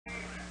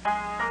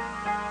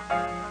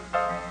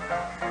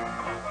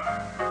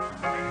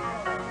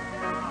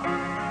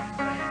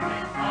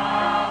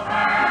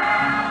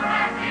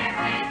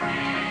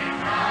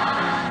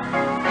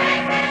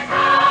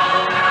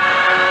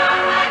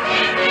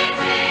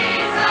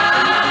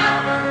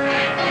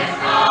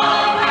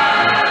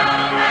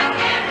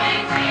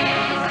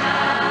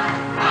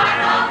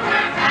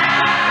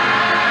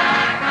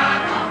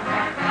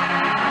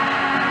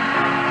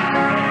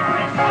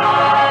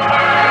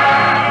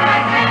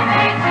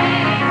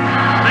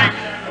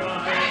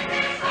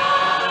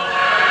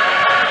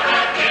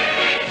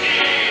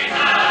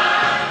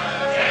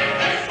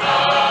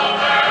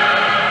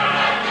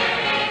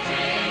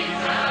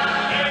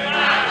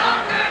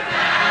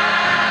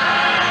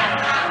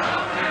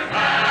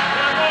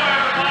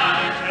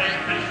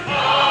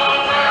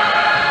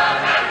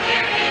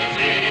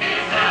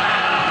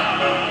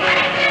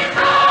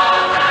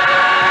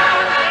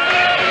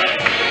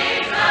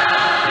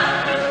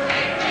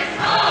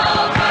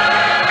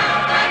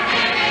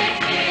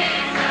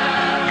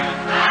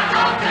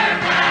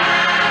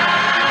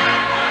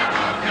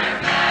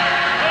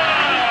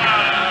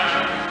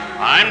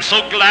I'm so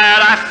glad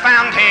I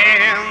found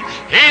him.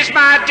 He's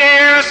my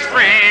dearest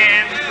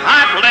friend.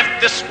 I've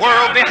left this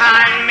world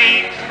behind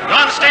me,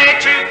 gonna stay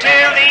true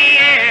till the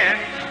end.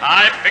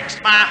 I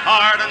fixed my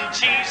heart on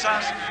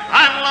Jesus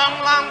a long,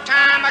 long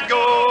time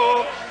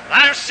ago.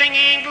 I'm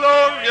singing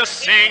glorious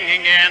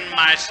singing in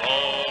my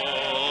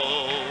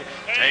soul.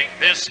 Take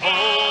this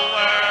whole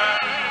world,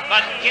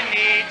 but give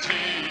me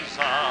Jesus.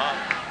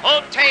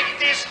 Oh, take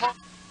this whole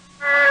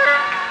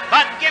world,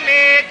 but give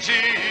me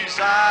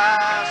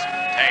Jesus.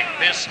 Take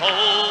this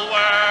whole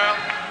world,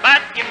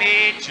 but give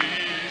me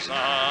Jesus.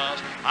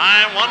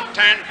 I won't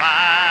turn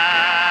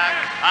back,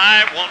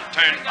 I won't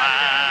turn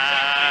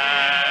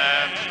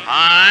back.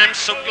 I'm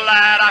so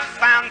glad I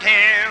found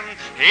him.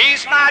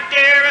 He's my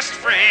dearest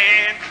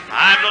friend.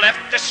 I've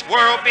left this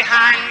world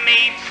behind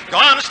me,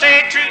 gonna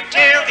stay true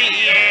till the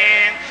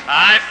end.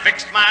 I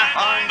fixed my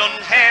heart on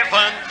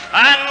heaven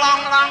a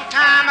long, long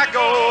time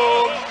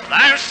ago.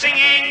 I'm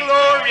singing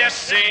glorious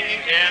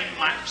singing in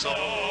my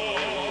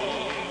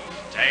soul.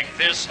 Take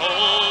this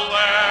whole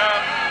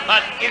world,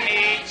 but give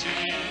me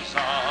Jesus.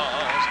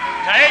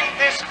 Take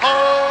this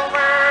whole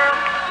world,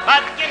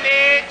 but give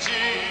me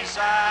Jesus.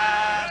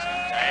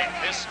 Take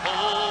this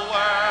whole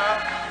world,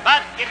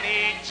 but give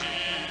me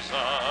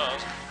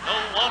Jesus. No,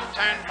 won't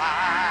turn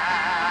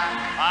back,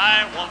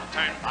 I won't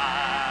turn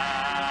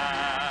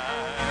back.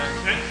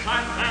 Since I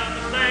found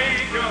the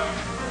Savior,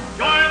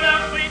 joy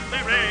bells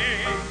sweetly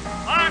ring.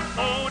 Our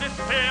soul is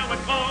filled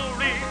with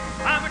glory.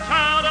 I'm a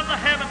child of the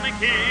heavenly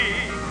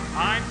King.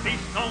 I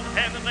feast on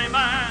heavenly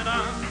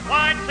manna.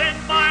 Wine's in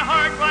my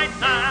heart right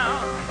now,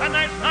 and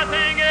there's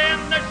nothing in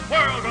this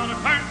world gonna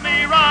turn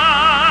me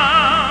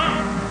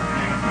round.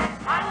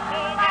 I'm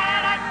so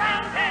glad I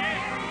found him.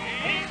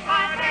 He's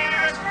my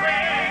dearest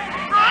friend.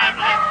 I've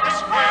left this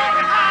world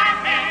behind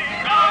me,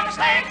 gonna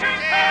stay true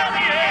till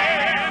the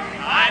end.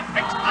 I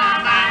fixed my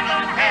mind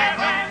on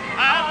heaven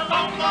a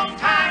long, long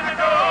time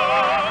ago.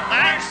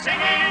 There's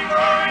singing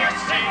glorious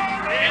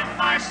singing in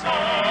my soul.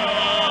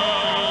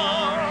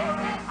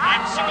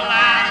 I'm so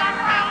glad I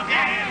found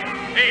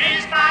him.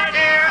 He's my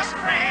dearest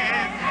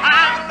friend.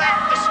 I've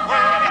left this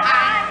world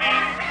behind me,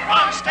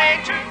 gonna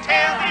stay true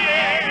till the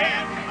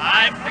end.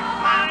 I fixed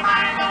my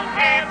mind on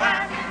heaven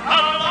a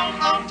long,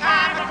 long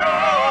time ago.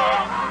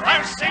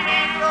 I'm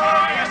singing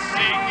glorious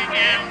singing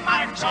in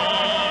my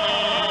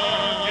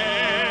soul.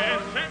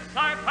 Yes, since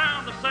I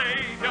found the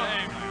Savior,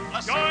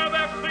 joy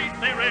bells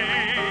sweetly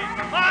ring.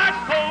 My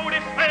soul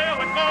is filled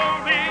with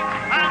glory.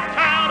 I'm a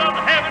child of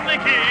the heavenly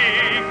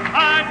King.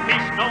 I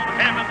feast on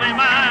heavenly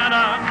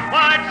manna.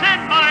 What's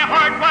in my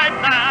heart right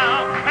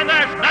now, and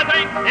there's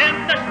nothing in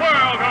this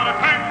world gonna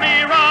turn me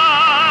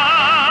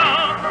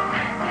round.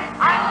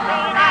 I'm so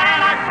glad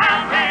I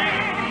found him.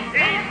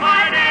 He's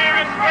my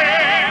dearest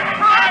friend.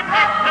 I've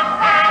left this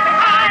world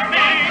behind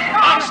me,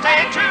 Gonna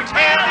stay true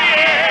till the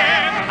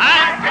end.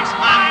 I fixed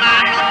my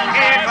mind on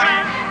heaven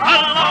a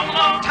long,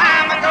 long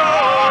time ago.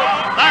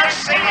 There's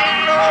singing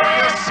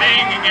glorious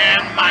singing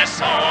in my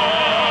soul.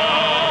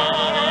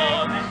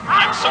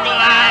 I'm so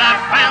glad I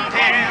found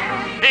him.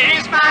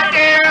 He's my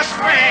dearest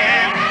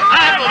friend.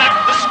 I've left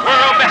this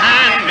world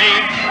behind me,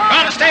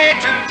 gonna stay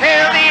true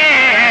till the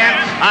end.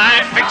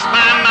 I fixed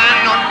my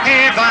mind on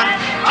heaven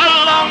a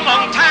long,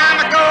 long time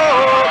ago.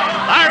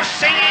 There's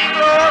singing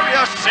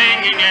glorious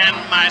singing in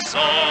my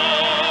soul.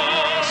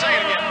 Say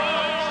it again.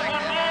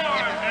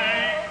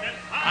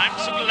 I'm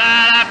so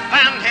glad I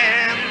found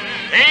him.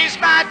 He's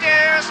my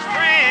dearest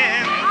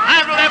friend.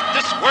 I've left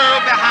this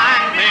world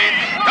behind me,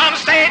 gonna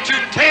stay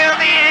true till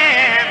the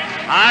end.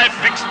 I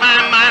fixed my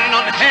mind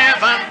on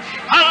heaven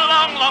a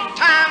long, long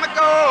time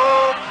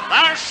ago.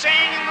 There's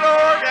singing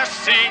glorious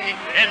singing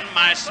in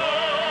my soul.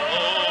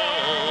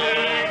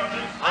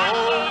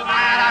 Oh,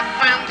 glad I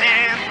found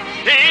him.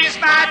 He's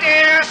my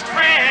dearest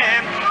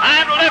friend.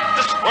 I've left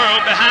this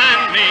world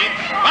behind me,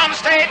 gonna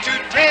stay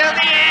true till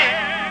the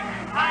end.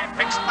 I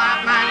fixed my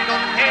mind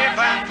on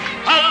heaven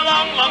a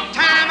long, long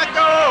time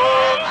ago.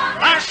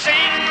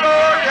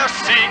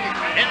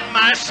 in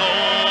my soul.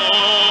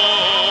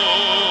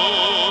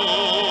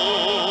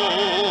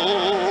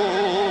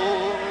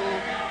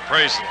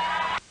 Praise the Lord.